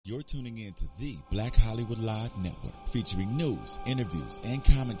You're tuning in to the Black Hollywood Live Network, featuring news, interviews, and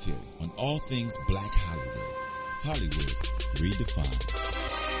commentary on all things Black Hollywood. Hollywood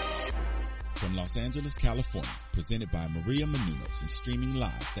redefined. From Los Angeles, California, presented by Maria Menounos and streaming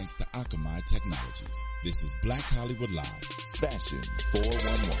live thanks to Akamai Technologies. This is Black Hollywood Live, Fashion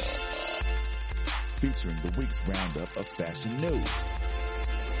 411, featuring the week's roundup of fashion news.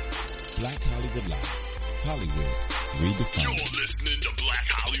 Black Hollywood Live, Hollywood redefined. You're listening to Black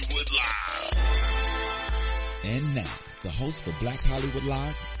Hollywood Live. And now, the host for Black Hollywood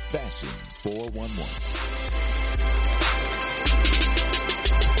Live, Fashion 411.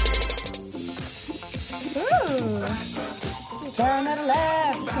 Ooh. Turn to the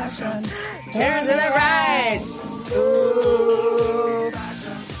left, fashion. Turn to the right. Ooh.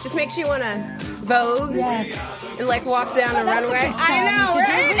 Just make sure you want to Vogue. Yes. And like walk down the runway. I know,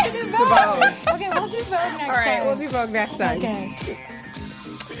 right? We should do Vogue. Okay, we'll do Vogue next time. All right, we'll do Vogue next time. Okay.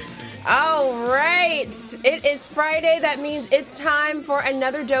 All right. It is Friday. That means it's time for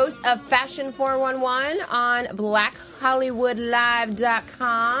another dose of Fashion 411 on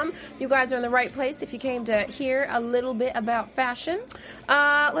BlackHollywoodLive.com. You guys are in the right place if you came to hear a little bit about fashion.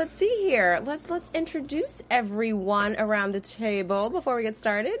 Let's see here. Let's introduce everyone around the table before we get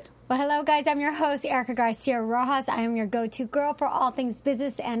started. Well, hello, guys. I'm your host, Erica Garcia Rojas. I am your go-to girl for all things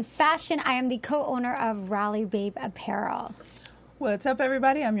business and fashion. I am the co-owner of Rally Babe Apparel. What's up,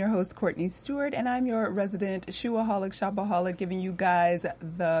 everybody? I'm your host, Courtney Stewart, and I'm your resident shoeaholic, shopaholic, giving you guys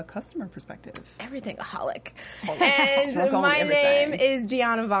the customer perspective. Everything-aholic. And my name is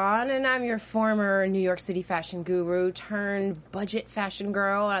Deanna Vaughn, and I'm your former New York City fashion guru turned budget fashion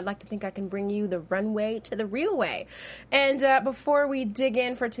girl. I'd like to think I can bring you the runway to the real way. And before we dig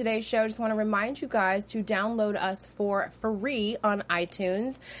in for today's show, I just want to remind you guys to download us for free on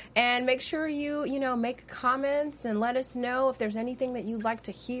iTunes, and make sure you make comments and let us know if there's anything that you'd like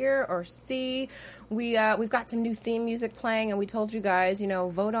to hear or see. We've got some new theme music playing, and we told you guys,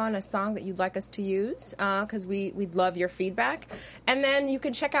 vote on a song that you'd like us to use, because we'd love your feedback. And then you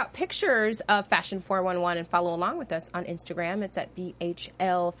can check out pictures of Fashion 411 and follow along with us on Instagram. It's at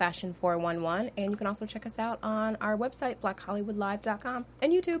BHL Fashion 411, and you can also check us out on our website, BlackHollywoodLive.com,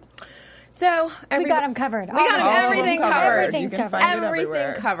 and YouTube. So We got them covered. We got everything covered. Everything's covered.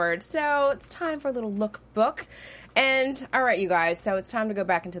 Everything covered. So it's time for a little lookbook. And all right, you guys, so it's time to go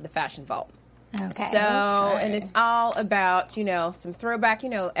back into the fashion vault. Okay. So, and it's all about, some throwback,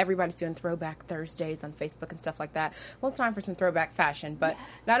 everybody's doing throwback Thursdays on Facebook and stuff like that. Well, it's time for some throwback fashion, but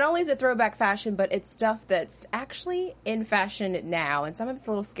not only is it throwback fashion, but it's stuff that's actually in fashion now, and some of it's a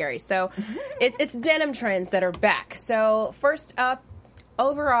little scary. So it's denim trends that are back. So first up,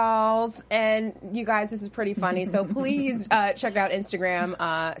 overalls, and you guys, this is pretty funny, so please check out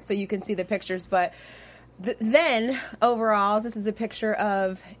Instagram so you can see the pictures, but then overalls, this is a picture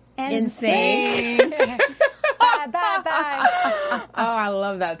of NSYNC. Bye, bye, bye. Oh, I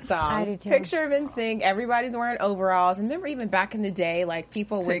love that song. I do too. Picture of NSYNC. Everybody's wearing overalls. And remember, even back in the day,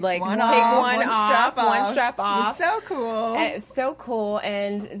 people would Take take one one strap off. It's so cool. It's so cool.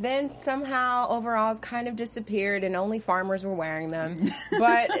 And then somehow overalls kind of disappeared, and only farmers were wearing them.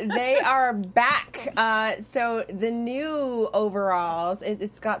 But they are back. So the new overalls,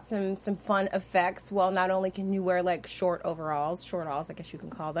 it's got some fun effects. Well, not only can you wear short overalls, I guess you can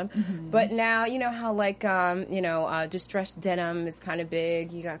call them, but now you know how distressed denim is kind of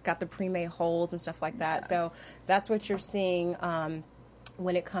big. You got the pre-made holes and stuff like that. Yes. So that's what you're seeing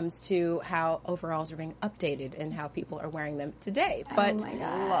when it comes to how overalls are being updated and how people are wearing them today. But oh my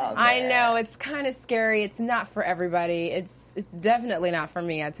God. I know it's kind of scary. It's not for everybody. It's definitely not for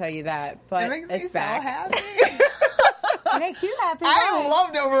me. I tell you that. But it makes it's me back. So happy. It makes you happy. I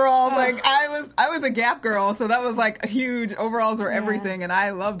loved overalls. I was a Gap girl, so that was a huge. Overalls were everything, and I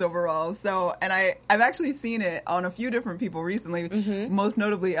loved overalls. So, and I've actually seen it on a few different people recently. Most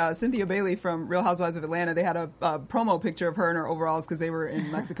notably, Cynthia Bailey from Real Housewives of Atlanta. They had a promo picture of her in her overalls because they were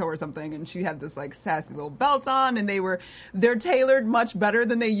in Mexico or something, and she had this sassy little belt on, and they're tailored much better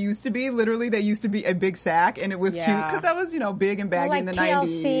than they used to be. Literally, they used to be a big sack, and it was cute because that was big and baggy in the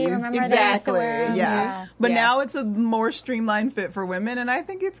TLC, 90s. remember exactly, that? yeah. But now it's a more streamlined fit for women, and I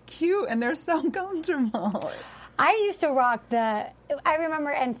think it's cute, and they're so comfortable. I used to rock I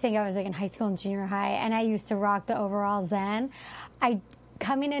remember NSYNC, I was in high school and junior high, and I used to rock the overalls then.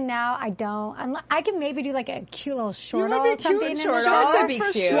 Coming in now, I don't. I can maybe do a cute little short or something. Shorts would be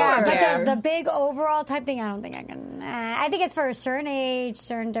cute. Yeah, but the big overall type thing, I don't think I can. I think it's for a certain age,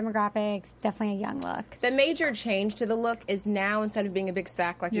 certain demographics, definitely a young look. The major change to the look is now, instead of being a big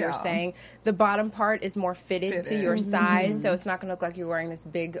sack like you were saying, the bottom part is more fitted to your size, so it's not going to look like you're wearing this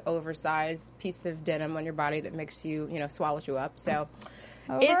big oversized piece of denim on your body that makes you, swallows you up. So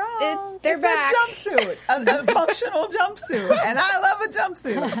They're back. A jumpsuit, a functional jumpsuit, and I love a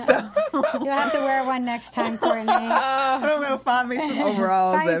jumpsuit. So You'll have to wear one next time, Courtney. I'm gonna find me some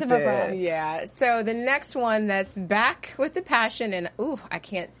overalls. Find that some fit. overalls. Yeah. So the next one that's back with the passion, and I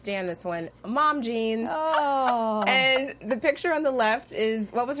can't stand this one. Mom jeans. Oh. And the picture on the left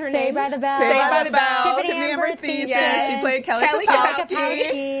is, what was her name? Saved by the Bell. Saved by the Bell. Tiffany Amber Thiessen. Yes. She played Kelly Kelly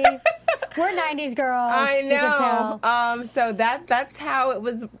Kapowski. Kapowski. We're 90s girls. I You can know. tell. So that's how it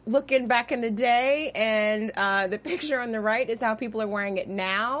was looking back in the day, and the picture on the right is how people are wearing it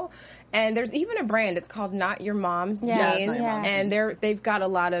now. And there's even a brand. It's called Not Your Mom's Yeah, Jeans, yeah. and they've got a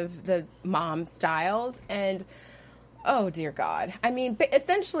lot of the mom styles. And oh dear God, I mean,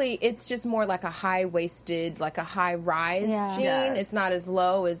 essentially, it's just more like a high-waisted, like a high-rise Yeah. jean. Yes. It's not as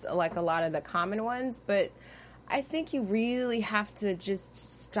low as like a lot of the common ones, but I think you really have to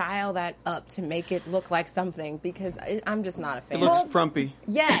just style that up to make it look like something, because I'm just not a fan. It looks frumpy.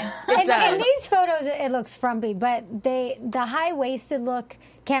 Yes, it does. In these photos, it looks frumpy, but the high waisted look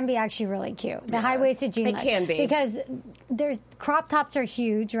can be actually really cute. The high waisted jean it look. can be. because their crop tops are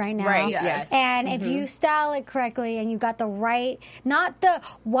huge right now. Right, yes. And if you style it correctly and you got the right, not the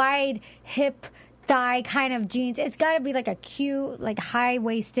wide hip thigh kind of jeans, it's got to be like a cute, like high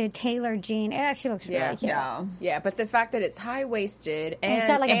waisted tailored jean. It actually looks really cute. Yeah. Yeah, but the fact that it's high waisted and it's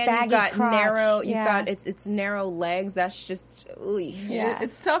got, like, a you've baggy got crotch. narrow, you've Yeah. got it's narrow legs. That's just Yeah.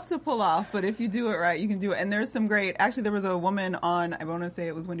 It's tough to pull off, but if you do it right, you can do it. And there's some great. Actually, there was a woman on, I want to say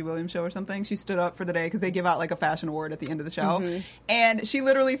it was Wendy Williams' show or something. She stood up for the day because they give out like a fashion award at the end of the show, and she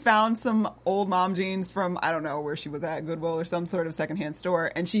literally found some old mom jeans from, I don't know where she was at, Goodwill or some sort of secondhand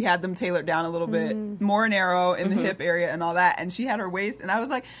store, and she had them tailored down a little bit more narrow in the hip area and all that. And she had her waist, and I was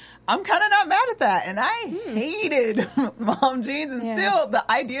like, I'm kind of not mad at that. And I hated mom jeans, and still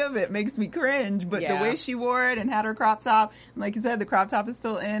the idea of it makes me cringe. But the way she wore it and had her crop top, and like you said, the crop top is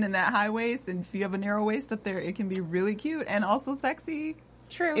still in, and that high waist, and if you have a narrow waist up there, it can be really cute and also sexy.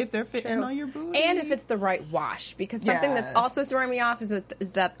 true. If they're fitting on your booty. And if it's the right wash, because something that's Yes. also throwing me off is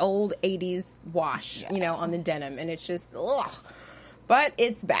that old 80s wash, on the denim, and it's just ugh. But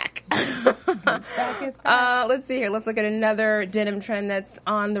it's back. Let's see here. Let's look at another denim trend that's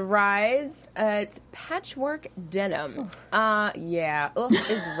on the rise. It's patchwork denim.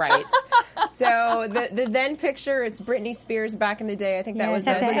 Is right. So the then picture, it's Britney Spears back in the day. I think that was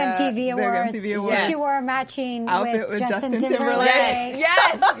at the MTV the Awards. MTV Awards. She wore a matching Outfit with Justin Justin Timberlake. Timberlake.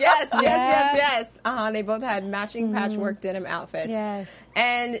 Yes. They both had matching patchwork denim outfits. Yes.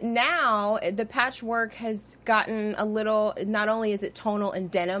 And now the patchwork has gotten a little, not only is it tonal and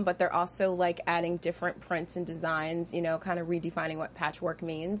denim, but they're also like adding different prints and designs, kind of redefining what patchwork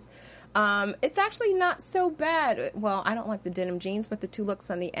means. It's actually not so bad. Well, I don't like the denim jeans, but the two looks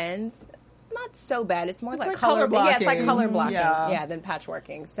on the ends, not so bad. It's more like color blocking. Yeah, it's like color blocking. Yeah. Than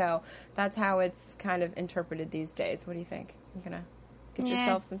patchworking. So that's how it's kind of interpreted these days. What do you think? You gonna get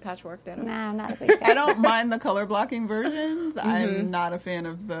yourself some patchwork denim? Nah, I'm not a big I fan. don't mind the color blocking versions. I'm not a fan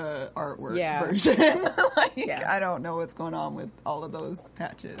of the artwork version. I don't know what's going on with all of those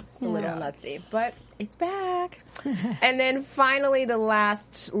patches. It's a little nutsy, but it's back. And then finally, the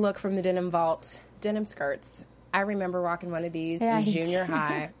last look from the denim vault, denim skirts. I remember rocking one of these in junior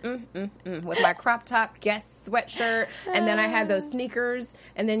high with my crop top Guess sweatshirt, and then I had those sneakers,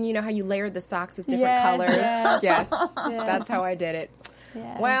 and then you know how you layered the socks with different colors? Yes. That's how I did it.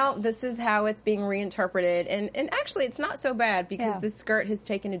 Yeah. Well, this is how it's being reinterpreted, and actually it's not so bad because the skirt has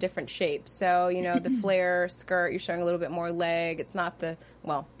taken a different shape. So, the flare skirt, you're showing a little bit more leg. It's not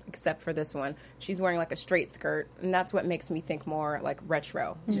except for this one. She's wearing like a straight skirt, and that's what makes me think more like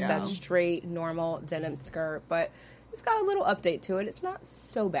retro. Just that straight, normal denim skirt, but it's got a little update to it. It's not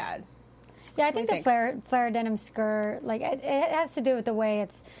so bad. Yeah, I think the flare denim skirt, like it has to do with the way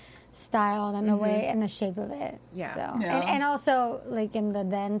it's styled and the way and the shape of it. Yeah. So and also like in the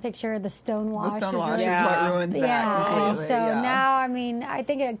then picture, the stonewash. The stonewash is really, what ruins that and completely. so now, I mean, I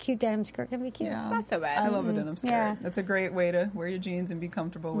think a cute denim skirt can be cute. Yeah. It's not so bad. I love a denim skirt. Yeah. That's a great way to wear your jeans and be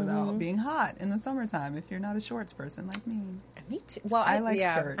comfortable without being hot in the summertime if you're not a shorts person like me. Me too. Well, I like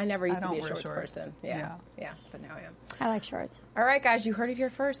skirts. skirts. I never used I to be a don't wear shorts shorts. person. Yeah, but now I am. I like shorts. All right, guys, you heard it here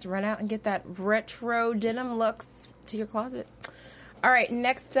first. Run out and get that retro denim looks to your closet. All right,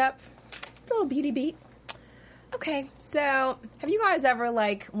 next up, a little beauty beat. Okay, so have you guys ever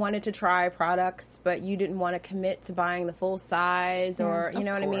wanted to try products, but you didn't want to commit to buying the full size, or you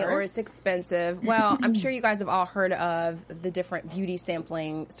know what I mean, or it's expensive? Well, I'm sure you guys have all heard of the different beauty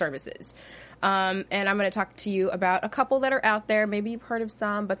sampling services. And I'm going to talk to you about a couple that are out there. Maybe you've heard of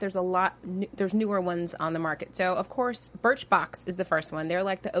some, but there's there's newer ones on the market. So, of course, Birchbox is the first one. They're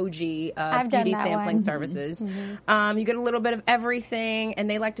like the OG of beauty sampling services. Mm-hmm. You get a little bit of everything, and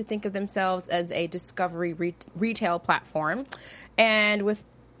they like to think of themselves as a discovery retail platform. And with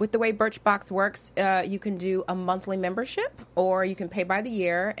the way Birchbox works, you can do a monthly membership, or you can pay by the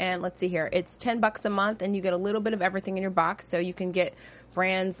year. And let's see here, it's $10 a month, and you get a little bit of everything in your box. So you can get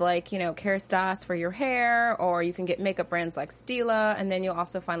brands like, Kerastase for your hair, or you can get makeup brands like Stila, and then you'll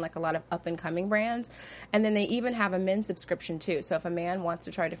also find a lot of up-and-coming brands. And then they even have a men's subscription, too. So if a man wants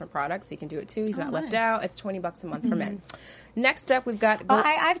to try different products, he can do it, too. He's not left out. It's $20 a month for men. Next up, we've got...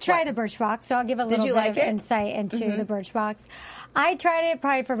 I've tried the Birchbox, so I'll give a little bit of insight into the Birchbox. I tried it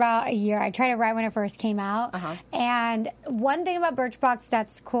probably for about a year. I tried it right when it first came out. And one thing about Birchbox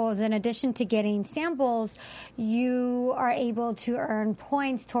that's cool is, in addition to getting samples, you are able to earn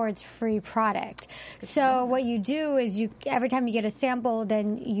points towards free product. So what you do is every time you get a sample,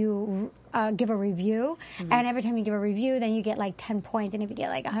 then you give a review, and every time you give a review, then you get 10 points, and if you get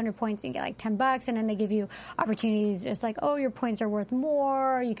 100 points, you get $10, and then they give you opportunities just your points are worth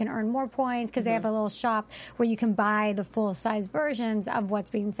more, you can earn more points, because they have a little shop where you can buy the full size versions of what's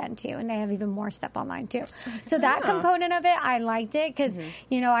being sent to you, and they have even more stuff online too. So that component of it, I liked it, because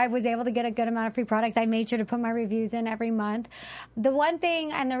I was able to get a good amount of free products. I made sure to put my reviews in every month. The one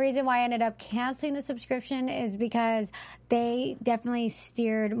thing, and the reason why I ended up canceling the subscription, is because they definitely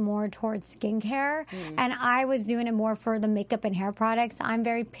steered more towards skincare, and I was doing it more for the makeup and hair products. I'm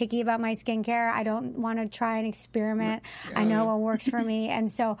very picky about my skincare. I don't want to try and experiment. I know what works for me,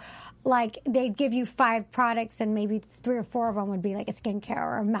 and so they'd give you 5 products, and maybe 3 or 4 of them would be a skincare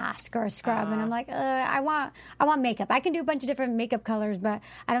or a mask or a scrub, and I'm I want makeup. I can do a bunch of different makeup colors, but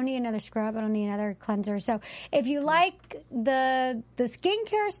I don't need another scrub. I don't need another cleanser. So if you like the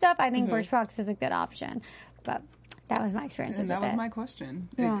skincare stuff, I think Birchbox is a good option, but that was my experience with it. And that was my question.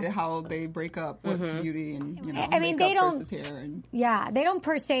 How they break up what's beauty and, they don't, versus hair. And... Yeah, they don't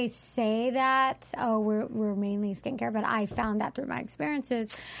per se say that, we're mainly skincare, but I found that through my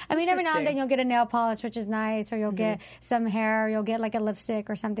experiences. Every now and then you'll get a nail polish, which is nice, or you'll get some hair, or you'll get a lipstick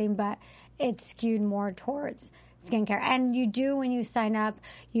or something, but it's skewed more towards skincare. And you do, when you sign up,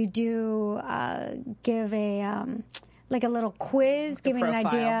 you do give a little quiz, giving an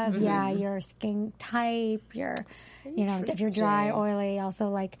idea of, your skin type, your... if you're dry, oily,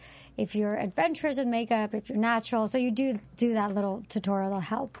 also if you're adventurous with makeup, if you're natural. So you do that little tutorial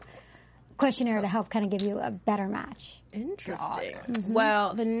questionnaire to help kind of give you a better match. Interesting.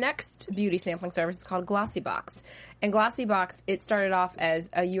 Well, the next beauty sampling service is called Glossybox. And Glossybox, it started off as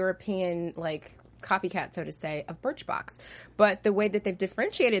a European, copycat, so to say, of Birchbox. But the way that they've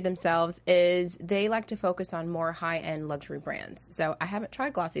differentiated themselves is they like to focus on more high-end luxury brands. So I haven't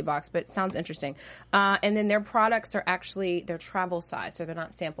tried Glossybox, but it sounds interesting. And then their products are actually, they're travel size, so they're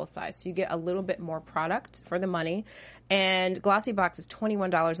not sample size. So you get a little bit more product for the money. And Glossybox is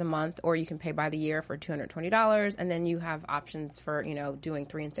 $21 a month, or you can pay by the year for $220. And then you have options for, doing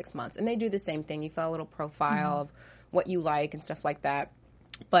 3 and 6 months. And they do the same thing. You fill a little profile of what you like and stuff like that.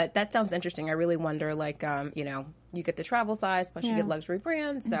 But that sounds interesting. I really wonder, you get the travel size, plus you get luxury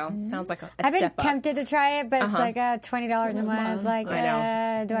brands. So sounds like a step up. I've been tempted to try it, but it's $20 a month. I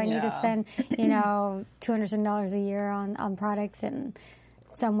know. Do I need to spend, $200 a year on products and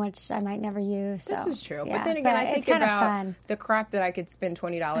so much I might never use? So, this is true. But then again, I think about the crap that I could spend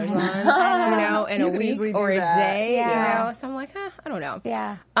 $20 on, in a week or a day, So I'm like, I don't know.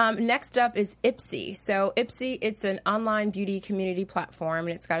 Yeah. Next up is Ipsy. So Ipsy, it's an online beauty community platform,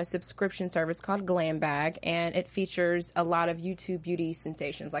 and it's got a subscription service called Glambag, and it features a lot of YouTube beauty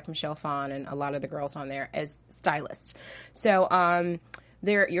sensations like Michelle Phan and a lot of the girls on there as stylists. So,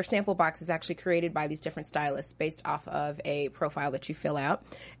 your sample box is actually created by these different stylists based off of a profile that you fill out.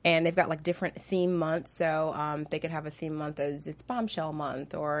 And they've got different theme months. So they could have a theme month as it's bombshell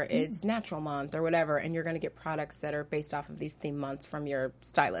month, or it's natural month, or whatever. And you're going to get products that are based off of these theme months from your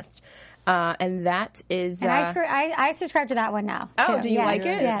stylist. And that is... And I subscribe to that one now. Oh, too. do you like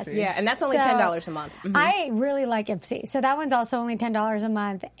it? Yes. Yeah, and that's only $10 a month. I really like Ipsy. So that one's also only $10 a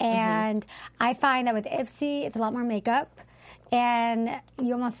month. And I find that with Ipsy, it's a lot more makeup. And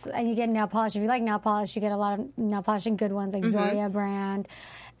you get nail polish. If you like nail polish, you get a lot of nail polish and good ones like Zoya brand.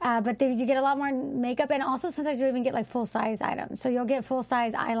 But you get a lot more makeup, and also sometimes you even get like full-size items. So you'll get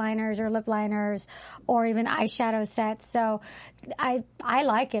full-size eyeliners or lip liners or even eyeshadow sets. So I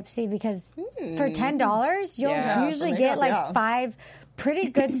like Ipsy because for $10, you'll usually get like 5 pretty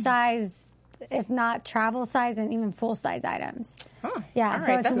good size, if not travel size and even full size items. Huh. Yeah, All so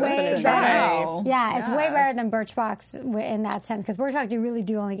right, it's that's way something to better. try. Yeah, it's way better than Birchbox in that sense, because Birchbox you really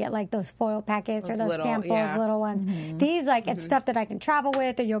do only get like those foil packets or those little, samples, little ones. These it's stuff that I can travel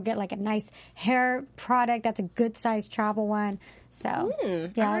with, or you'll get like a nice hair product that's a good size travel one. So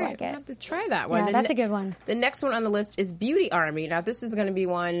yeah, I like I'll it. have to try that one. Yeah, that's a good one. The next one on the list is Beauty Army. Now, this is going to be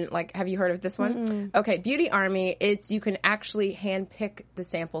one, like, have you heard of this one? Okay, Beauty Army, you can actually hand pick the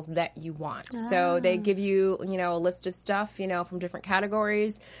samples that you want. So they give you, a list of stuff, from different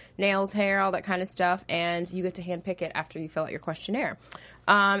categories, nails, hair, all that kind of stuff, and you get to hand pick it after you fill out your questionnaire.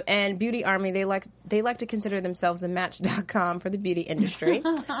 And Beauty Army, they like to consider themselves the Match.com for the beauty industry.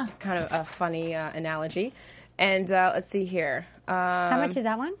 It's kind of a funny analogy. And let's see here. How much is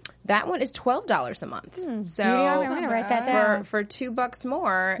that one? That one is $12 a month. So Beauty Army, I'm going to write that down. for $2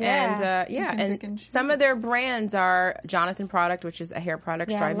 more, Yeah. and some of their brands are Jonathan Product, which is a hair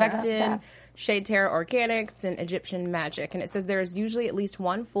product, Yeah, I love that Strivectin, stuff. Shade Terra Organics, and Egyptian Magic. And it says there is usually at least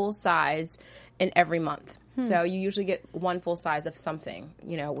one full size in every month. So you usually get one full size of something,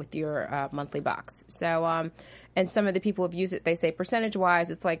 with your monthly box. So, and some of the people who've used it, they say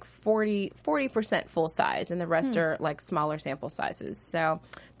percentage-wise, it's like 40% full size, and the rest are like smaller sample sizes. So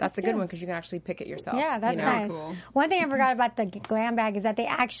that's a good one because you can actually pick it yourself. Yeah, that's nice. Cool. One thing I forgot about the glam bag is that they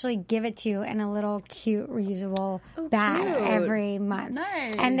actually give it to you in a little cute reusable bag cute. every month.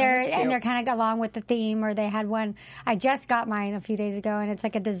 Nice. And that's they're cute. kind of along with the theme, or they had one. I just got mine a few days ago, and it's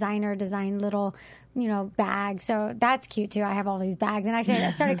like a designer designed little bag. So that's cute too. I have all these bags, and actually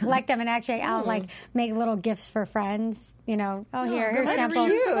I started to collect them, and actually I'll like make little gifts for friends. Here's samples.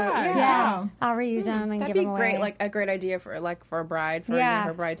 cute. Yeah, I'll reuse them and That'd give be them away. great, like a great idea for a bride, for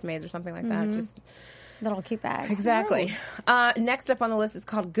her bridesmaids or something like that. Just little cute bags. exactly. Next up on the list is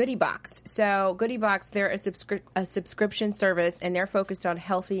called Goodie Box. So Goodie Box, they're a subscription service, and they're focused on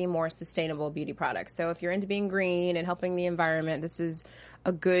healthy, more sustainable beauty products. So if you're into being green and helping the environment, this is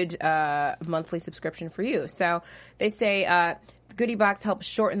a good monthly subscription for you. So they say Goodie Box helps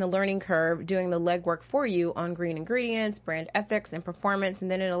shorten the learning curve, doing the legwork for you on green ingredients, brand ethics, and performance, and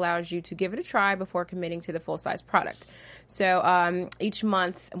then it allows you to give it a try before committing to the full-size product. So each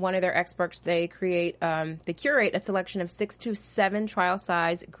month, one of their experts, they curate a selection of 6 to 7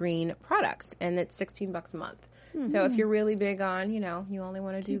 trial-size green products, and it's $16 a month. So if you're really big on, you only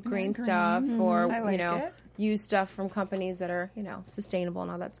want to do green stuff, or it. use stuff from companies that are, sustainable and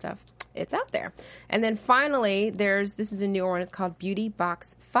all that stuff, it's out there. And then finally, this is a newer one. It's called Beauty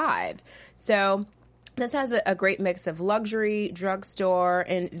Box 5. So this has a great mix of luxury, drugstore,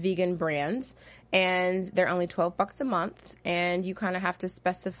 and vegan brands. And they're only $12 a month. And you kind of have to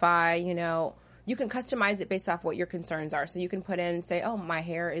specify, you can customize it based off what your concerns are. So you can put in, say, oh, my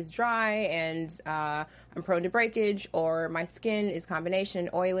hair is dry and I'm prone to breakage, or my skin is combination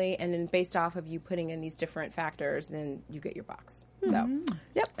oily, and then based off of you putting in these different factors, then you get your box. So,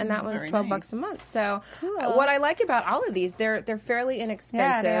 yep, and that one's Very $12 nice. a month. So, what I like about all of these, they're fairly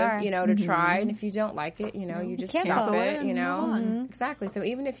inexpensive, are. to try. And if you don't like it, you just Cancel stop it it. and move on. Exactly. So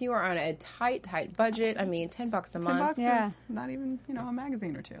even if you are on a tight budget, I mean, $10 a month. $10 Yeah. is not even, a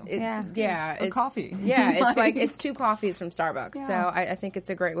magazine or two. Yeah. Or coffee. Yeah, it's Like- it's 2 coffees from Starbucks. So I think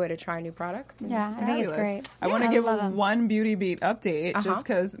it's a great way to try new products. Yeah, I think it's Fabulous. great. I want to give love 'em. one Beauty Beat update just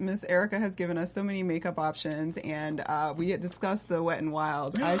because Miss Erica has given us so many makeup options, and we had discussed the Wet n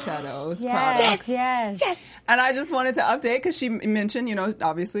Wild eyeshadows products. Yes. And I just wanted to update because she mentioned,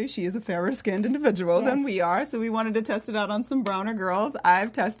 obviously she is a fairer skinned individual than we are, so we wanted to test it out on some browner girls.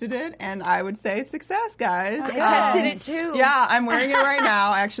 I've tested it, and I would say success, guys. I tested it too. Yeah, I'm wearing it right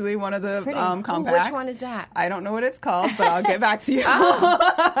now. Actually, one of the compacts. Which one is that? I don't know what it's called, but I'll get back to you.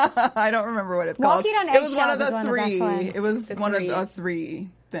 I don't remember what it's called. Walking on It was one of eggshells is the one of the best three. ones. It was The one of the threes. 3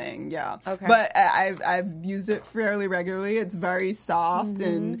 thing. Yeah. Okay. But I've used it fairly regularly. It's very soft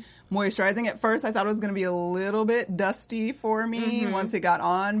and moisturizing. At first, I thought it was going to be a little bit dusty for me once it got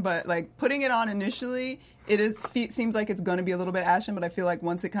on, but like putting it on initially, it seems like it's going to be a little bit ashen, but I feel like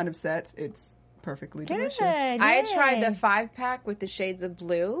once it kind of sets, it's perfectly delicious. I tried the 5-pack with the shades of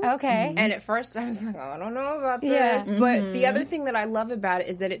blue. Okay. And at first I was like, oh, I don't know about Yeah. this. But the other thing that I love about it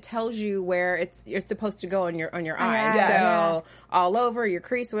is that it tells you where you're supposed to go on your eyes. Yes. So all over, your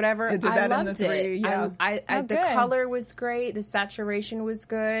crease, whatever. It did I that in loved the 3, it. yeah. The good. color was great. The saturation was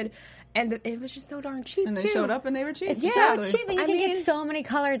good. And it was just so darn cheap, And they too. showed up and they were cheap. It's Yeah. so cheap, and you can get so many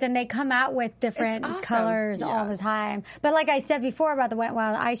colors, and they come out with different It's awesome. colors all the Yes. time. But like I said before about the Wet n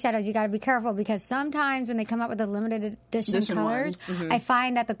Wild eyeshadows, you got to be careful because sometimes when they come out with the limited edition colors, I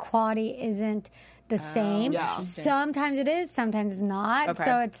find that the quality isn't the same. yeah. Sometimes it is, sometimes it's not. Okay.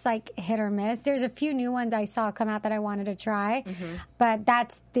 So it's like hit or miss. There's a few new ones I saw come out that I wanted to try, but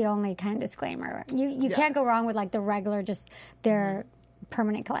that's the only kind of disclaimer. You can't go wrong with like the regular, just their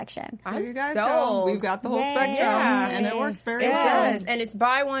permanent collection. I'm You guys sold. go. We've got the whole Yay. spectrum, Yeah. and it works very It well. does. And it's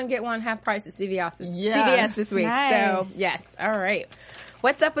buy one, get one half price at CVS Yes. this week. Nice. So, yes. All right.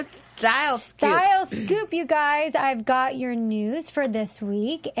 What's up with Style Scoop? Style Scoop, you guys. I've got your news for this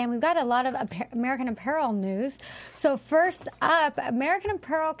week, and we've got a lot of American Apparel news. So first up, American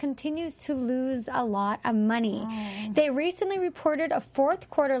Apparel continues to lose a lot of money. They recently reported a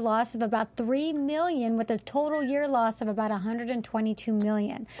fourth quarter loss of about $3 million, with a total year loss of about $122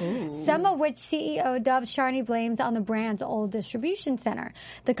 million. Some of which CEO Dov Sharni blames on the brand's old distribution center.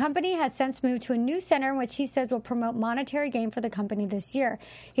 The company has since moved to a new center in which he says will promote monetary gain for the company this year.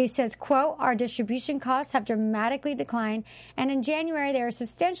 He says, quote, "Our distribution costs have dramatically declined, and in January they are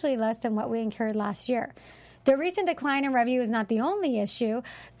substantially less than what we incurred last year." The recent decline in revenue is not the only issue.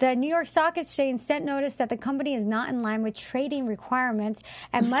 The New York Stock Exchange sent notice that the company is not in line with trading requirements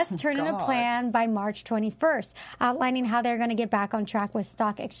and must turn in a plan by March 21st, outlining how they're going to get back on track with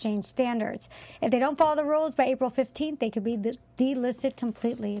stock exchange standards. If they don't follow the rules by April 15th, they could be delisted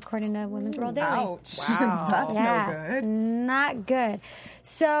completely, according to Women's World Daily. Ouch. Wow. That's Yeah, no good. not good.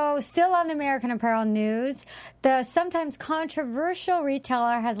 So, still on the American Apparel news, the sometimes controversial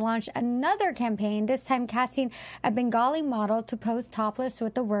retailer has launched another campaign, this time casting a Bengali model to pose topless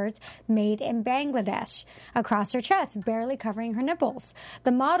with the words "Made in Bangladesh" across her chest, barely covering her nipples.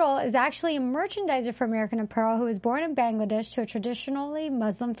 The model is actually a merchandiser for American Apparel who was born in Bangladesh to a traditionally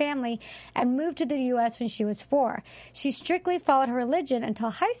Muslim family and moved to the U.S. when she was 4. She strictly followed her religion until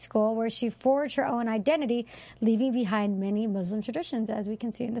high school, where she forged her own identity, leaving behind many Muslim traditions, as we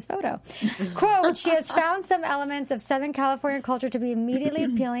can see in this photo. Quote, "She has found some elements of Southern California culture to be immediately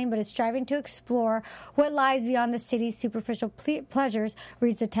appealing, but is striving to explore what lies beyond the city's superficial pleasures,"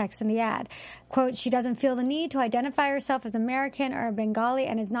 reads the text in the ad. Quote, "She doesn't feel the need to identify herself as American or a Bengali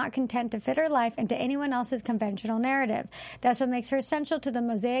and is not content to fit her life into anyone else's conventional narrative. That's what makes her essential to the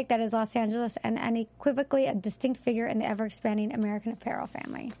mosaic that is Los Angeles and unequivocally a distinct figure in the ever-expanding American Apparel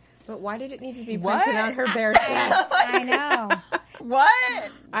family." But why did it need to be What? printed on her bare chest? I know. What?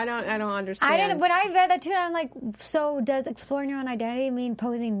 I don't understand. I didn't. When I read that too, I'm like, so does exploring your own identity mean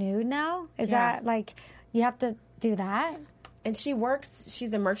posing nude now? Is Yeah. that like you have to do that? And she works.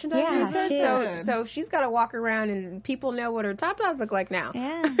 She's a merchandiser, Yeah, you said? she is. So she's got to walk around and people know what her tatas look like now.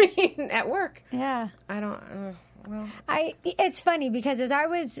 Yeah. I mean, at work. Yeah. I don't. Well, It's funny because as I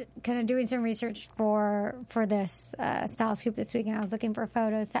was kind of doing some research for this Style Scoop this week, and I was looking for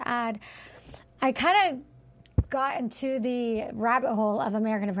photos to add, I kind of got into the rabbit hole of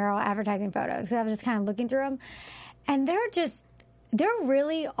American Apparel advertising photos because I was just kind of looking through them, and they're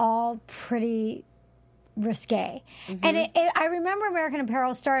really all pretty risque. And I remember American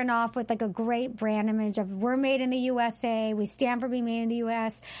Apparel starting off with like a great brand image of we're made in the USA, we stand for being made in the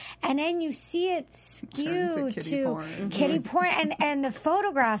US, and then you see it skew Turn to kitty porn. kitty porn, and the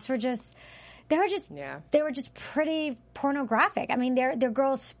photographs were just they were just pretty pornographic. I mean, their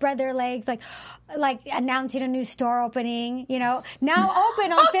girls spread their legs like announcing a new store opening, now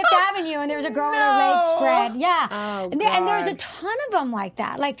open on Fifth Avenue, and there's a girl with her legs spread. Yeah. Oh, and there's a God. ton of them like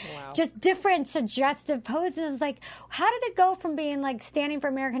that. Like just different suggestive poses. Like, how did it go from being like standing for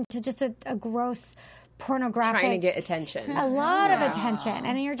American to just a gross pornographic, trying to get attention. a lot of attention,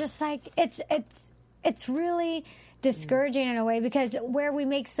 and you're just like, it's really discouraging in a way, because where we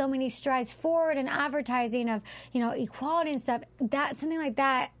make so many strides forward in advertising of equality and stuff, that something like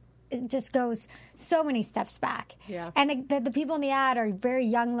that, it just goes so many steps back. Yeah. And the people in the ad are very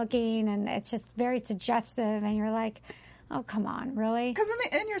young looking, and it's just very suggestive, and you're like, oh, come on, really? Because in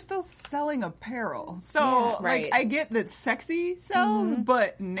the end, you're still selling apparel. So, Yeah, right. I get that sexy sells,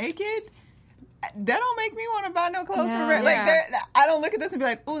 but naked, that don't make me want to buy no clothes No. for rent. Yeah. I don't look at this and be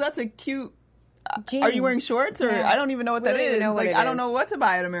like, ooh, that's a cute. Jean. Are you wearing shorts? Or I don't even know what We that don't even is. know what Like, it I don't is. know what to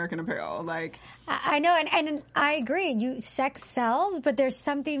buy at American Apparel. Like, I know, and I agree. Sex sells, but there's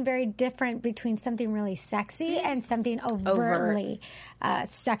something very different between something really sexy and something overtly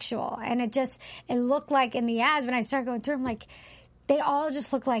sexual. And it looked like in the ads when I started going through them, like they all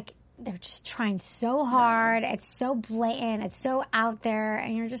just look like they're just trying so hard. It's so blatant. It's so out there,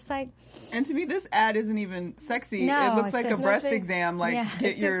 and you're just like, and to me, this ad isn't even sexy. No, it looks it's like a just breast nothing- exam. Like, yeah.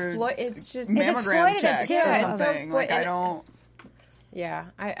 get It's your it's just mammogram exploitative, checked too. or Yeah, it's so something. Like, I exploitative. don't. Yeah,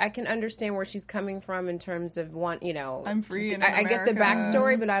 I can understand where she's coming from in terms of I'm free in I get the America.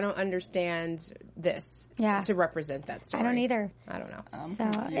 backstory, but I don't understand this to represent that story. I don't either. I don't know.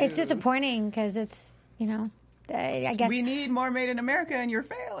 So it's disappointing because it's, I guess. We need more Made in America, and you're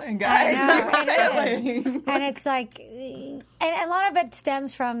failing, guys. I know, You're it is. failing. And it's like, and a lot of it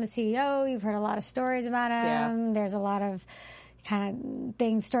stems from the CEO. You've heard a lot of stories about him. Yeah. There's a lot of kind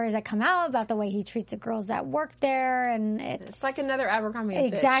of stories that come out about the way he treats the girls that work there, and It's like another Abercrombie and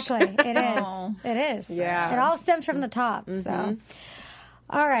Fitch. exactly it is. Oh. It is. Yeah. It all stems from the top. So.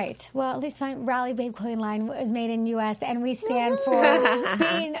 All right. Well, at least my Rally Babe clothing line was made in U.S. and we stand for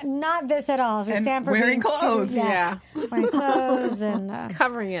being not this at all. We And stand for wearing being true- clothes. yes. Wearing clothes and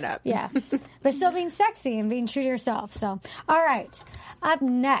Covering it up. yeah, but still being sexy and being true to yourself. So, all right. Up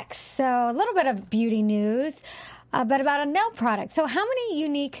next, so a little bit of beauty news, but about a nail product. So, how many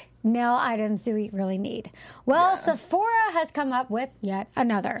unique nail items do we really need? Well, Sephora has come up with yet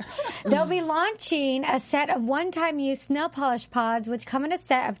another. They'll be launching a set of one-time use nail polish pods, which come in a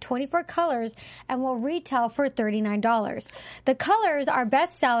set of 24 colors and will retail for $39. The colors are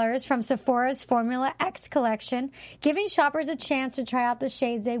best sellers from Sephora's Formula X collection, giving shoppers a chance to try out the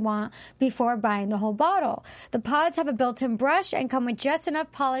shades they want before buying the whole bottle. The pods have a built-in brush and come with just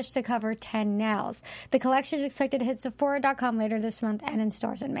enough polish to cover 10 nails. The collection is expected to hit Sephora.com later this month and in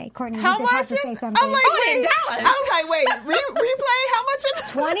stores in May. Courtney, you How just have much? to say something. I'm like, wait. I was like, wait. Replay. How much is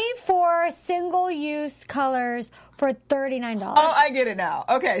it? 24 single-use colors for $39. Oh, I get it now.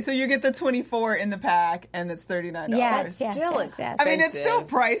 Okay, so you get the 24 in the pack, and it's $39. yes. Still yes. I mean, it's still expensive.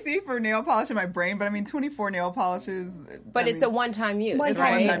 pricey for nail polish in my brain, but I mean, 24 nail polishes. But it's a one-time use, One-time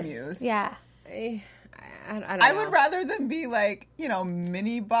right? one-time use. Yeah. I don't I know. would rather than be like,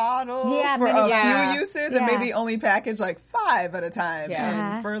 mini bottles Yeah, for mini- a Yeah. few uses Yeah. and maybe only package like 5 at a time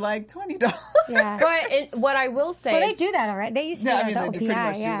Yeah. and for like $20. Yeah. But what I will say Well, they is, do that, all right. They used to Yeah, I do mean, that they with do the pretty OPI,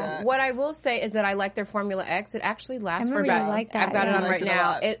 much do yeah. that. what I will say is that I like their Formula X. It actually lasts for remember you about. liked that, I've got yeah. it on I right liked it a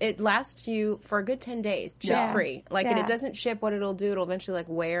now. lot. It lasts you for a good 10 days, chip Yeah. free. Like, and Yeah. it doesn't chip. What it'll do, it'll eventually like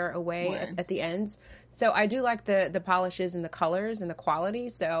wear away Wear. at the ends. So I do like the polishes and the colors and the quality.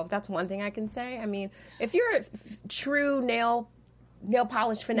 So that's one thing I can say. I mean, if you're a true nail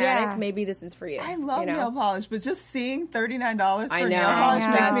polish fanatic, Yeah. maybe this is for you. I love you know? nail polish, but just seeing $39 for I know. nail polish I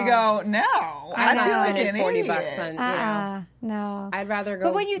know. makes me go, no. I'm I not feel like spending an $40 idiot. on. No. I'd rather go.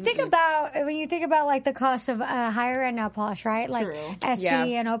 But when you think about like the cost of higher end nail polish, right? Like True. SC Yeah.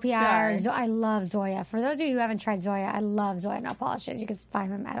 and OPI, Yeah. I love Zoya. For those of you who haven't tried Zoya, I love Zoya nail polishes. You can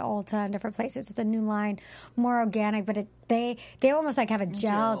find them at Ulta and different places. It's a new line, more organic, but they almost like have a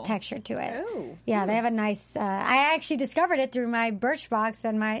gel texture to it. Oh. Yeah, they have a nice. I actually discovered it through my Birchbox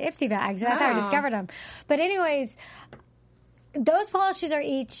and my Ipsy bags. That's how I discovered them. But anyways, those polishes are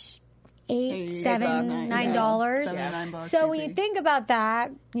each $8, $7, $9. $7, $9 So when you easy. think about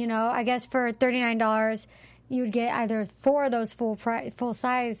that, I guess for $39, you would get either 4 of those full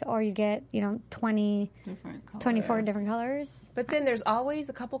size, or you get 20, Different colors. 24 different colors. But then there's always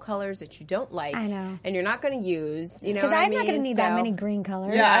a couple colors that you don't like. I know. And you're not going to use. You know Because what I I'm mean? not going to need that So- many green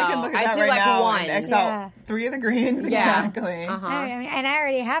colors. Yeah, I No, can look I at that do right like now one. and X Yeah. out 3 of the greens. Yeah. Exactly. And I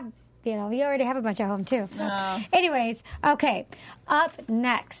already have, you already have a bunch at home too. So, Yeah. anyways, okay. Up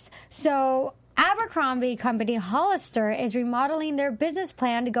next. So, Abercrombie company Hollister is remodeling their business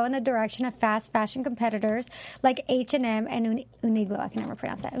plan to go in the direction of fast fashion competitors like H&M and Uniqlo. I can never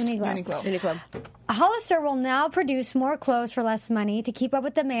pronounce that. Uniqlo. Uniqlo. Hollister will now produce more clothes for less money to keep up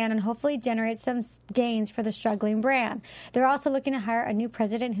with demand and hopefully generate some gains for the struggling brand. They're also looking to hire a new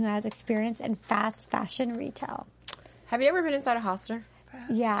president who has experience in fast fashion retail. Have you ever been inside a Hollister?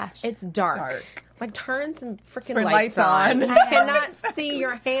 Yeah. It's dark. Dark. Like, turn some freaking For lights lights on. on. You cannot see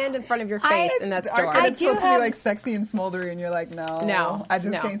your hand in front of your face in that store. And I it's do supposed to have- be like sexy and smoldery, and you're like, no, I just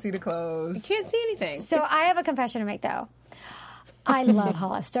no. can't see the clothes. You can't see anything. So I have a confession to make, though. I love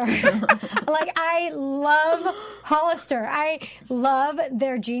Hollister. I love Hollister. I love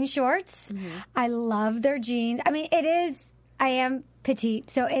their jean shorts. I love their jeans. I mean, I am petite,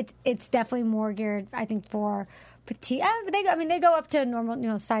 so it's definitely more geared, I think, for petite. They go up to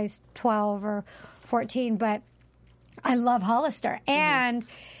normal, size 12 or 14, but I love Hollister. And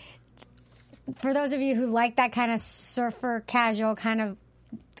for those of you who like that kind of surfer casual kind of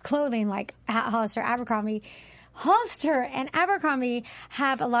clothing, like Hollister, Abercrombie, Hollister and Abercrombie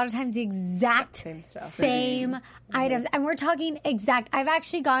have a lot of times the exact Same stuff. same items. And we're talking exact. I've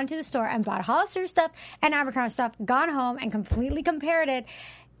actually gone to the store and bought Hollister stuff and Abercrombie stuff, gone home and completely compared it.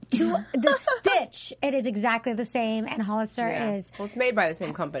 to the stitch, it is exactly the same, and Hollister is... Well, it's made by the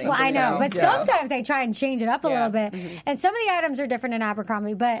same company. Well, I know, but Yeah. sometimes they try and change it up a little bit. Mm-hmm. And some of the items are different in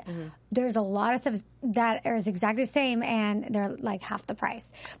Abercrombie, but there's a lot of stuff that is exactly the same, and they're like half the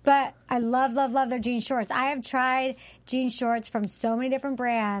price. But I love, love, love their jean shorts. I have tried jean shorts from so many different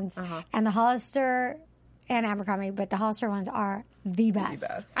brands, and the Hollister and Abercrombie, but the Hollister ones are the best.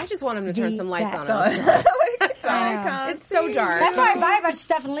 I just want him to turn some lights on. best. It's so dark. That's why I buy a bunch of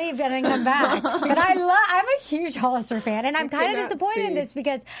stuff and leave and then come back. But I'm a huge Hollister fan, and I'm kind of disappointed in this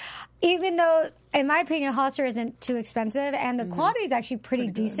because even though, in my opinion, Hollister isn't too expensive and the quality is actually pretty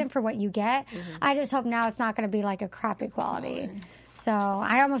decent for what you get, I just hope now it's not going to be like a crappy quality. So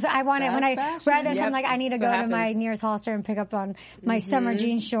I want it when I read this. I'm like, I need to go to my nearest Hollister and pick up on my summer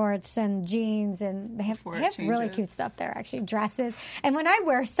jean shorts and jeans, and they have really cute stuff there. Actually, dresses. And when I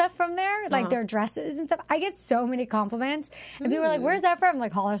wear stuff from there, like their dresses and stuff, I get so many compliments. And people are like, "Where's that from?" I'm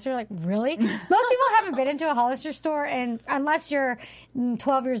like, Hollister. Like, really? Most people haven't been into a Hollister store, and unless you're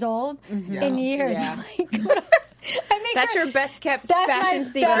 12 years old in years. Like, That's your best kept fashion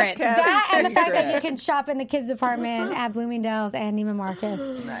secret. That and the fact that you can shop in the kids department at Bloomingdale's and Neiman Marcus.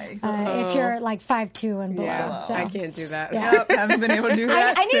 Nice. If you're like 5'2" and below. Yeah, So. I can't do that. Yeah. Yep, haven't been able to do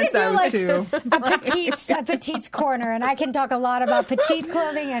that I need since to do I was like 2. a petite's corner, and I can talk a lot about petite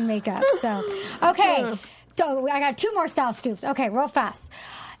clothing and makeup. So, okay. So I got 2 more style scoops. Okay, real fast.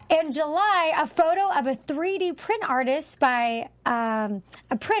 In July, a photo of a 3D print artist by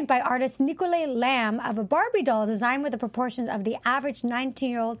a print by artist Nicolay Lamb of a Barbie doll designed with the proportions of the average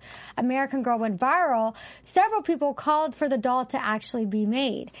 19-year-old American girl went viral. Several people called for the doll to actually be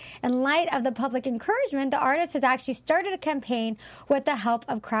made. In light of the public encouragement, the artist has actually started a campaign with the help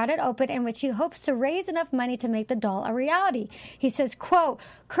of Crowded Open in which he hopes to raise enough money to make the doll a reality. He says, quote,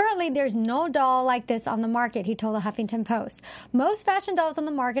 "Currently, there's no doll like this on the market," he told the Huffington Post. "Most fashion dolls on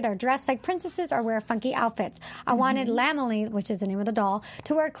the market are dressed like princesses or wear funky outfits. I wanted Lamely, which is the name of the doll,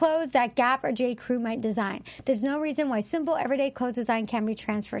 to wear clothes that Gap or J. Crew might design. There's no reason why simple everyday clothes design can be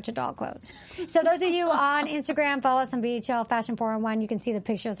transferred to doll clothes." So those of you on Instagram, follow us on BHL Fashion 411. You can see the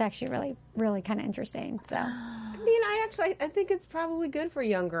picture. It's actually really, really kind of interesting. So. I mean, I think it's probably good for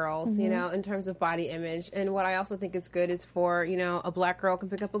young girls, you know, in terms of body image. And what I also think is good is for, you know, a black girl can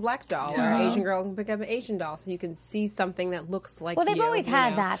pick up a black doll, or an Asian girl can pick up an Asian doll, so you can see something that looks like. Well, they've always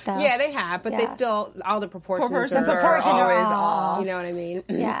had that, though. Yeah, they have, but they still all the proportions are always off. You know what I mean?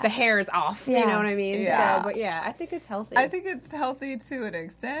 Yeah. The hair is off. Yeah. You know what I mean? Yeah. So, but yeah, I think it's healthy. I think it's healthy to an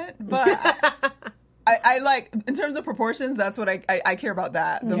extent, but I like, in terms of proportions, that's what I care about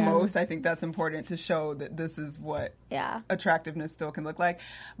that the most. I think that's important to show that this is what attractiveness still can look like.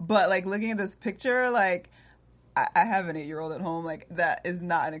 But like looking at this picture, like I have an 8-year-old at home. Like that is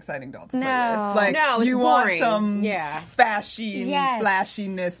not an exciting doll to play with. Like No, it's you boring. want some fashion, Yes.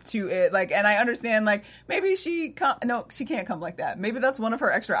 flashiness to it. Like, and I understand. Like maybe she can't come like that. Maybe that's one of her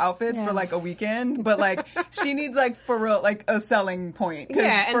extra outfits for like a weekend. But like she needs like for real like a selling point.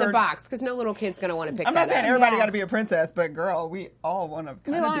 Yeah, and the box, because no little kid's gonna want to pick I'm that not saying up. everybody got to be a princess, but girl, we all want to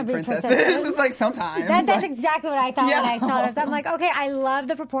kind of be princesses. princesses. Like sometimes. That's exactly what I thought when I saw this. I'm like, okay, I love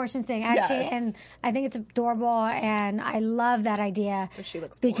the proportions thing, actually, Yes. and I think it's adorable, and I love that idea. But she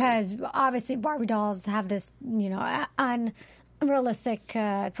looks because obviously Barbie dolls have this, you know, unrealistic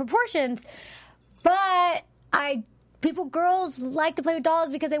proportions, but girls like to play with dolls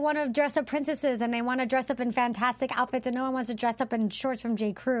because they want to dress up princesses and they want to dress up in fantastic outfits, and no one wants to dress up in shorts from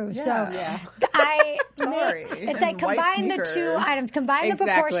J. Crew. So it's like combine the two items, combine the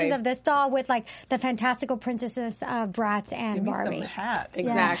proportions of this doll with like the fantastical princesses of Bratz and Give me Barbie. some hats.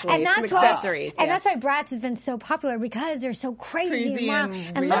 Exactly. And that's Some accessories. why, and that's why Bratz has been so popular, because they're so crazy and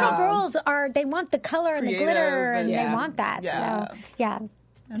and little girls they want the color and the glitter, and they want that. Yeah. So yeah.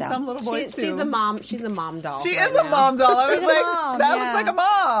 And some little boys too. She's a mom. She's a mom doll. She right is a now. mom doll. I was She's a like, mom, that yeah. looks like a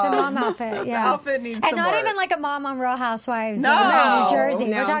mom. It's a mom outfit, yeah. The outfit needs and some not work. even like a mom on Real Housewives No. of New Jersey.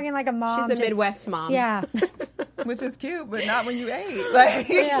 No. We're talking like a mom. She's a Midwest mom. Yeah. Which is cute, but not when you ate. Like,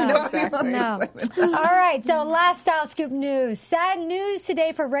 Yeah, you know what I mean? No. All right, so last Style Scoop news. Sad news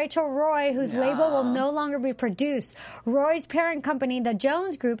today for Rachel Roy, whose label will no longer be produced. Roy's parent company, the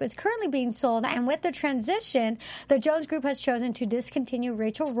Jones Group, is currently being sold, and with the transition, the Jones Group has chosen to discontinue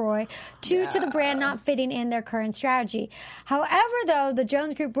Rachel Roy due to the brand not fitting in their current strategy. However, though, the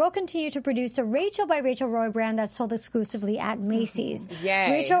Jones Group will continue to produce the Rachel by Rachel Roy brand that's sold exclusively at Macy's.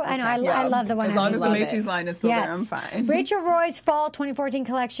 Yay. Rachel, I know, I love the one As at long as the Macy's. Macy's line is still Yes. there, I'm I'm fine. Rachel Roy's fall 2014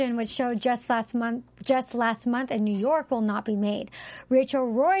 collection, which showed just last month in New York, will not be made. Rachel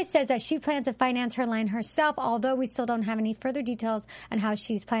Roy says that she plans to finance her line herself, although we still don't have any further details on how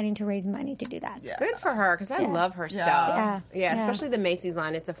she's planning to raise money to do that. Yeah. Good for her, because I love her stuff. Yeah. Especially the Macy's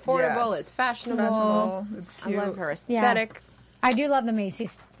line. It's affordable. Yes. It's fashionable. It's I cute. love her aesthetic. I do love the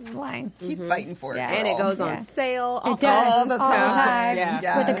Macy's line. Keep fighting for it, Yeah. girl. And it goes on sale all It does all the time. Yeah.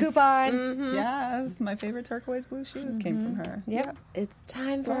 Yes. with a coupon. Yes, my favorite turquoise blue shoes came from her. Yep. It's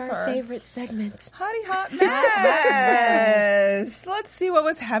time for Love our her. favorite segment. Hottie Hot Mess. Let's see what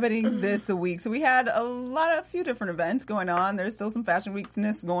was happening this week. So we had a few different events going on. There's still some fashion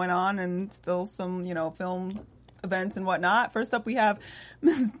weakness going on and still some, film events and whatnot. First up, we have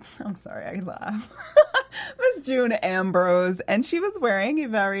I'm sorry, I laugh. Miss June Ambrose, and she was wearing a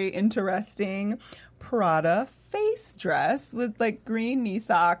very interesting Prada face dress with like green knee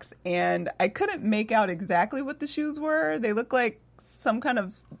socks, and I couldn't make out exactly what the shoes were. They look like some kind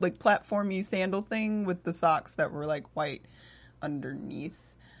of like platformy sandal thing with the socks that were like white underneath,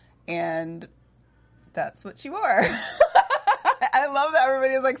 and that's what she wore. I love that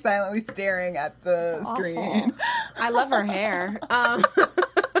everybody is like silently staring at the screen. I love her hair.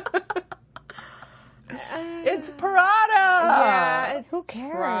 It's Prada. Yeah, it's Who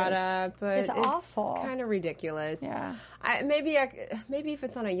cares? Prada, but It's awful. kind of ridiculous. Yeah. Maybe if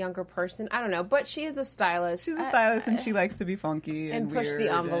it's on a younger person, I don't know. But she is a stylist. She's a stylist and she likes to be funky and push the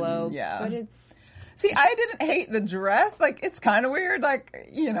weird envelope. and, yeah. But it's See, I didn't hate the dress. Like, it's kind of weird, like,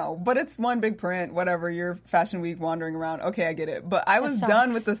 but it's one big print, whatever, you're Fashion Week wandering around. Okay, I get it. But I was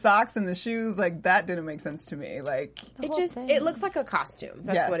done with the socks and the shoes. Like, that didn't make sense to me. Like, it looks like a costume.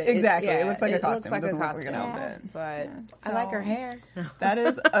 That's yes, what it exactly. is. Yeah, it looks like a costume. Looks like it doesn't a look like an costume. outfit. But I like her hair. That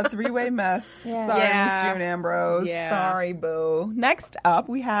is a three-way mess. Yeah. Sorry, Yeah. Miss June Ambrose. Yeah. Sorry, boo. Next up,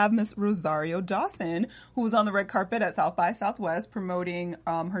 we have Miss Rosario Dawson, who was on the red carpet at South by Southwest promoting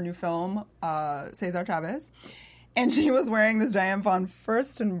her new film, Cesar Chavez. And she was wearing this Diane von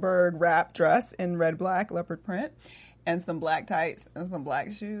Furstenberg wrap dress in red, black, leopard print, and some black tights and some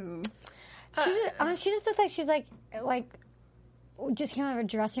black shoes. She just looks like she's like just came out of a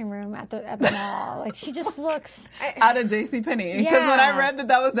dressing room at the mall. Like she just looks Out of JCPenney. Because Yeah. when I read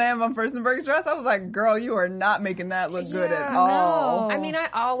that was Diane von Furstenberg's dress, I was like, girl, you are not making that look good at all. no. I mean, I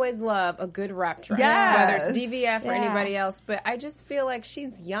always love a good wrap dress, Yes. whether it's DVF or Yeah. anybody else. But I just feel like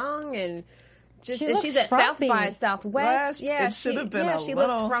she's young and She looks she's at frumpy. South by Southwest. West, Yeah, it should have been yeah, a she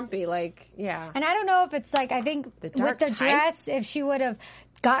little- looks frumpy. Like, yeah. And I don't know if it's like, I think The dark with the tights? dress, if she would have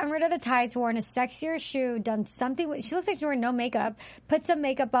gotten rid of the tights, worn a sexier shoe, done something with, she looks like she's wearing no makeup, put some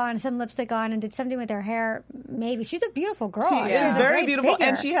makeup on, some lipstick on, and did something with her hair, maybe. She's a beautiful girl. She She has is a very great beautiful, figure.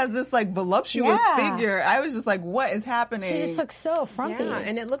 and she has this like voluptuous Yeah. figure. I was just like, what is happening? She just looks so frumpy. Yeah,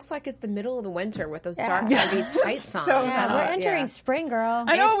 and it looks like it's the middle of the winter with those Yeah. dark, heavy tights on. So Yeah, hot. we're entering Yeah. spring, girl.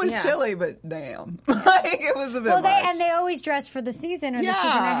 I know it was Yeah. chilly, but damn, like it was a bit Well, much. they always dress for the season or the Yeah.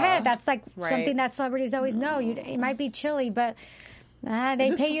 season ahead. That's like Right. something that celebrities always know. It might be chilly, but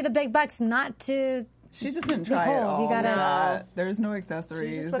they pay you the big bucks not to. She just didn't try it Behold, all. you gotta- Not. There's no accessories.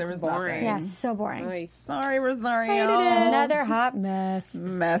 She just There looks was boring. nothing. Yeah, so boring. Oy. Sorry, Rosario. Another hot mess.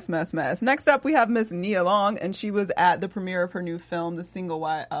 Mess. Next up, we have Miss Nia Long, and she was at the premiere of her new film, The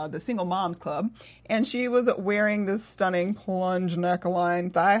Single Moms Club, and she was wearing this stunning plunge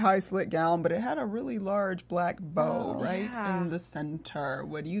neckline, thigh-high slit gown, but it had a really large black bow right in the center.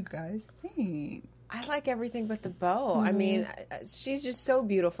 What do you guys think? I like everything but the bow. I mean, she's just so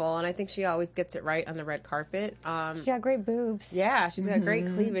beautiful, and I think she always gets it right on the red carpet. She got great boobs. Yeah, she's got great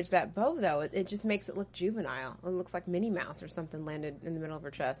cleavage. That bow, though, it just makes it look juvenile. It looks like Minnie Mouse or something landed in the middle of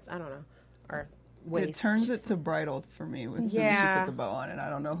her chest. I don't know. Or waist. It turns it to bridal for me as soon as she Yeah. put the bow on it. I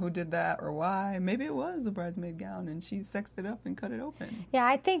don't know who did that or why. Maybe it was a bridesmaid gown, and she sexed it up and cut it open. Yeah,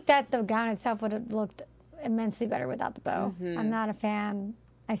 I think that the gown itself would have looked immensely better without the bow. I'm not a fan.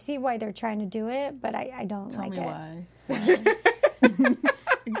 I see why they're trying to do it, but I don't Tell like me it. why.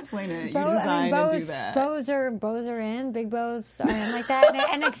 Explain it. You Bow- design and do that. bows are in. Big bows are in like that,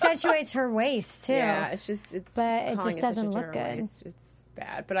 and it accentuates her waist too. Yeah, it's But it calling just doesn't attention to look her good. waist. It's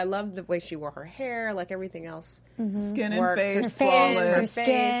bad. But I love the way she wore her hair, like everything else. Skin and Works. face, Her face, flawless. her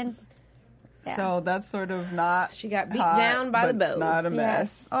skin. Yeah. So that's sort of not. She got beat hot, down by the but bow. Not a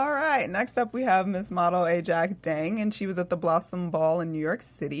mess. Yes. All right. Next up, we have Miss Model Ajax Dang, and she was at the Blossom Ball in New York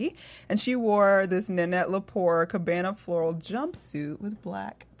City, and she wore this Nanette Lepore Cabana floral jumpsuit with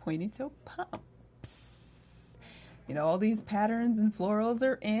black pointy-toe pumps. You know, all these patterns and florals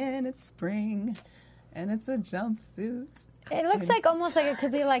are in. It's spring, and it's a jumpsuit. It looks like almost like it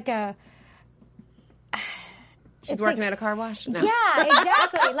could be like a. She's working at a car wash? No. Yeah,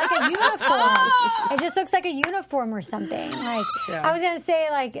 exactly. Like a uniform. It just looks like a uniform or something. Like I was gonna say,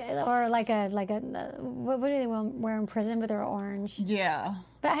 what do they wear in prison? But they're orange. Yeah.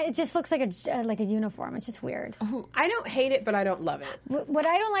 But it just looks like a uniform. It's just weird. I don't hate it, but I don't love it. What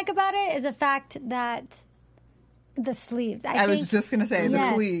I don't like about it is the fact that the sleeves. I was just gonna say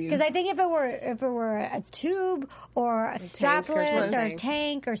the sleeves, because I think if it were a tube or a strapless or a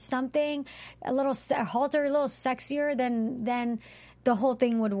tank or something, a halter, a little sexier, then the whole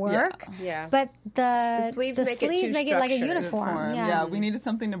thing would work. Yeah. But the sleeves make it like a uniform. Yeah, we needed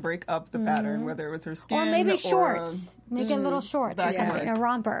something to break up the pattern, whether it was her skin or maybe shorts. Make it little shorts or something, a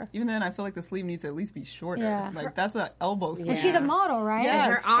romper. Even then, I feel like the sleeve needs to at least be shorter. Yeah. Like that's an elbow sleeve. And she's a model, right? Yeah.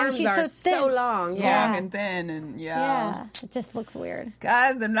 Her arms she's are so long. Long and thin, and yeah, it just looks weird.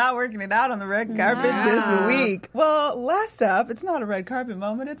 Guys, they're not working it out on the red carpet this week. Well, last up, it's not a red carpet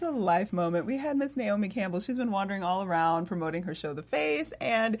moment, it's a life moment. We had Miss Naomi Campbell. She's been wandering all around promoting her show, The Face,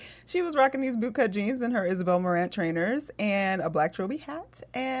 and she was rocking these bootcut jeans and her Isabel Marant trainers and a black trilby hat,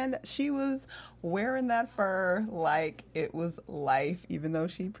 and she was wearing that fur like it was life, even though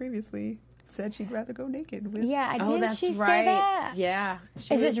she previously said she'd rather go naked with. Yeah, that's she right. say that? Yeah.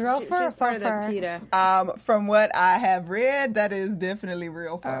 Is this real fur or she's part of the fur? PETA. From what I have read, that is definitely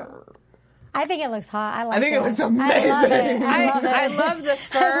real fur. I think it looks hot. I think it looks amazing. I love the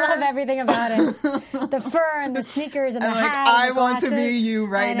fur. I love everything about it. The fur and the sneakers and the hat. I want to be you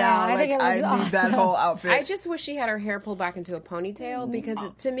right now. I think it looks I need awesome. that whole outfit. I just wish she had her hair pulled back into a ponytail because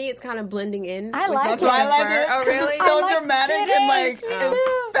to me it's kind of blending in. I like That's why I like it. Oh, really? It's so dramatic and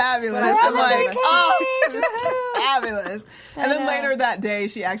it's fabulous. I'm like, oh, she's fabulous. And then later that day,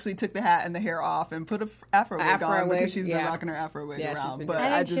 she actually took the hat and the hair off and put a afro wig on because she's been rocking her afro wig around. But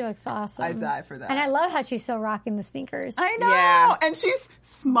I think she looks awesome. I die for that. And I love how she's still rocking the sneakers. I know. Yeah. And she's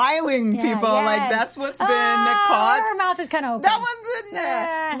smiling, people. yes. Like, that's what's been caught. Her mouth is kind of open. That one's in there.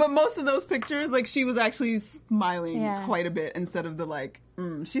 Yeah. But most of those pictures, like, she was actually smiling quite a bit instead of the, like,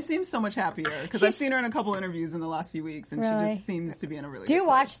 she seems so much happier. Because I've seen her in a couple interviews in the last few weeks, and she just seems to be in a really Do you good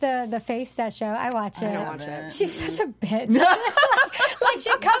watch the Face, that show? I watch it. I don't watch it. She's such a bitch. like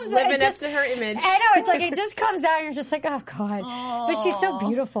she comes living up to her image. I know, it's like it just comes down and you're just like, oh God. Aww. But she's so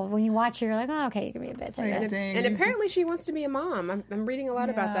beautiful. When you watch her, you're like, oh, okay, you can be a bitch, I guess. And apparently she wants to be a mom. I'm reading a lot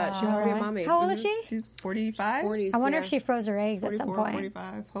about that. She wants to be a mommy. How old is she? She's 45? 40s, I wonder if she froze her eggs at some 44, point.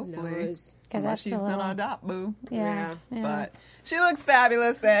 45, hopefully. Because Unless she's gonna adopt, boo. Yeah. But she looks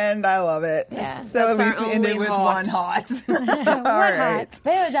fabulous, and I love it. Yeah. So at least we ended with one hot. All right. Hot. It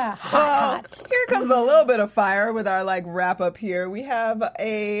was a hot. Here comes a little bit of fire with our wrap up here. We have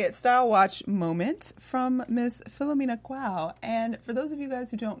a Style Watch moment from Miss Philomena Quao. And for those of you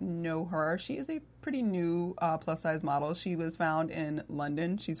guys who don't know her, she is a pretty new plus size model. She was found in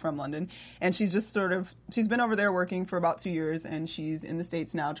London. She's from London. And she's just she's been over there working for about 2 years, and she's in the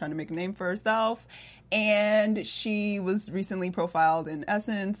States now trying to make a name for herself. And she was recently profiled in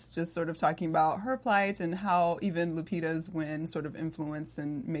Essence, just sort of talking about her plight and how even Lupita's win sort of influenced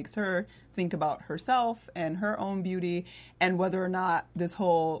and makes her think about herself and her own beauty, and whether or not this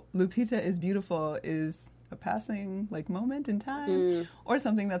whole Lupita is beautiful is a passing moment in time or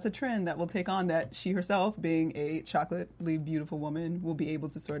something that's a trend that will take on, that she herself, being a chocolately beautiful woman, will be able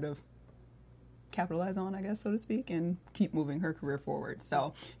to sort of capitalize on, I guess, so to speak, and keep moving her career forward.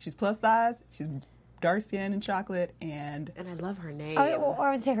 So she's plus size, she's dark skin and chocolate, and I love her name. Or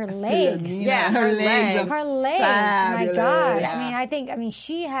I would say her legs. Yeah, her legs. Her legs. Fabulous. My God. Yeah. I mean,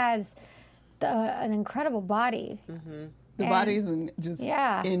 she has an incredible body. Mm-hmm. The body's just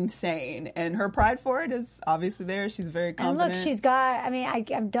insane, and her pride for it is obviously there. She's very confident. And look, she's got. I mean, I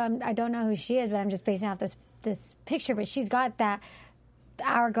don't know who she is, but I'm just basing off this picture. But she's got that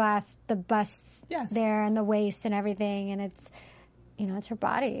hourglass, the bust there, and the waist, and everything, and it's. It's her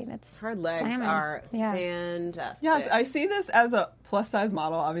body. It's her legs are fantastic. Yes, I see this as a plus size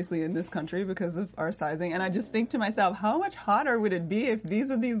model, obviously, in this country because of our sizing. And I just think to myself, how much hotter would it be if these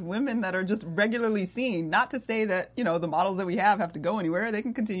are these women that are just regularly seen? Not to say that, the models that we have to go anywhere. They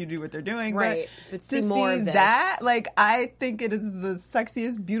can continue to do what they're doing. Right. But see to more see of this. that, I think it is the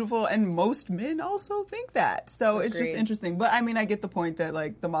sexiest, beautiful, and most men also think that. So it's just interesting. But I mean, I get the point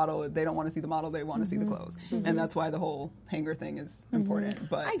that the model, they don't want to see the model, they want to see the clothes. Mm-hmm. And that's why the whole hanger thing is important.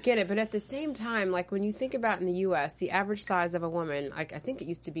 But I get it, but at the same time, when you think about in the U.S., the average size of a woman, I think it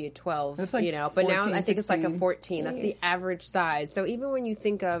used to be a 12, it's but 14, now I think 16. it's like a 14. Jeez. That's the average size. So even when you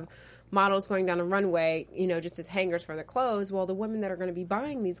think of models going down a runway, just as hangers for their clothes. Well, the women that are going to be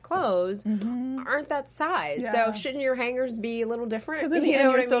buying these clothes aren't that size. Yeah. So shouldn't your hangers be a little different? Because in the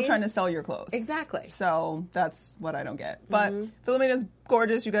end, you're still trying to sell your clothes. Exactly. So that's what I don't get. But Philomena's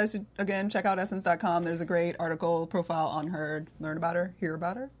gorgeous. You guys should, again, check out Essence.com. There's a great article profile on her. Learn about her, hear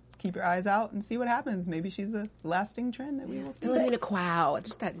about her. Keep your eyes out and see what happens. Maybe she's a lasting trend that we will see. Philomena Quao,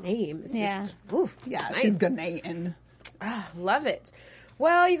 just that name. It's just, oof, yeah, nice. She's Ghanaian. Love it.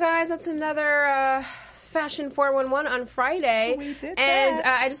 Well, you guys, that's another Fashion 411 on Friday. We did and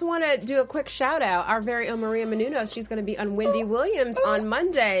that. I just want to do a quick shout out. Our very own Maria Menounos, she's going to be on Wendy Williams on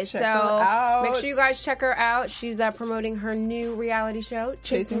Monday. Check her out. Make sure you guys check her out. She's promoting her new reality show,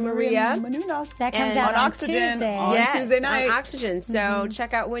 Chasing Maria. Menounos. That comes out on Oxygen Tuesday. on Tuesday night. On Oxygen. So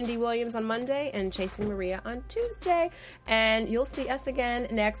check out Wendy Williams on Monday and Chasing Maria on Tuesday. And you'll see us again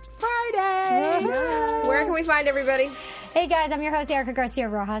next Friday. Where can we find everybody? Hey guys, I'm your host Erica Garcia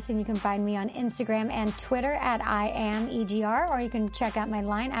Rojas, and you can find me on Instagram and Twitter at IamEGR, or you can check out my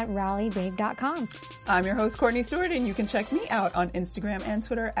line at rallybabe.com. I'm your host Courtney Stewart, and you can check me out on Instagram and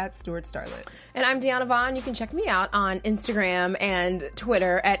Twitter at Stewart Starlet. And I'm Deanna Vaughn. You can check me out on Instagram and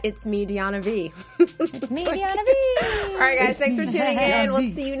Twitter at It's Me Deanna V. It's me, Deanna V. All right, guys, thanks for tuning in.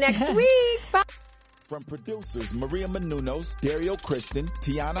 We'll see you next week. Bye. From producers Maria Menounos, Dario Kristen,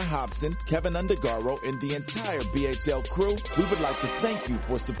 Tiana Hobson, Kevin Undergaro, and the entire BHL crew, we would like to thank you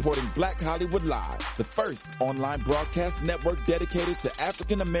for supporting Black Hollywood Live, the first online broadcast network dedicated to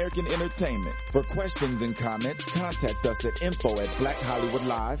African American entertainment. For questions and comments, contact us at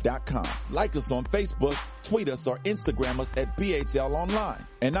info@blackhollywoodlive.com. Like us on Facebook, tweet us, or Instagram us at BHL Online.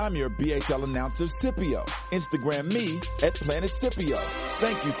 And I'm your BHL announcer, Scipio. Instagram me at Planet Scipio.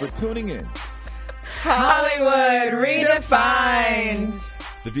 Thank you for tuning in. Hollywood Redefined.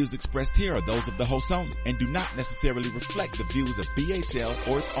 The views expressed here are those of the host only and do not necessarily reflect the views of BHL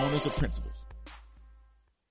or its owners or principals.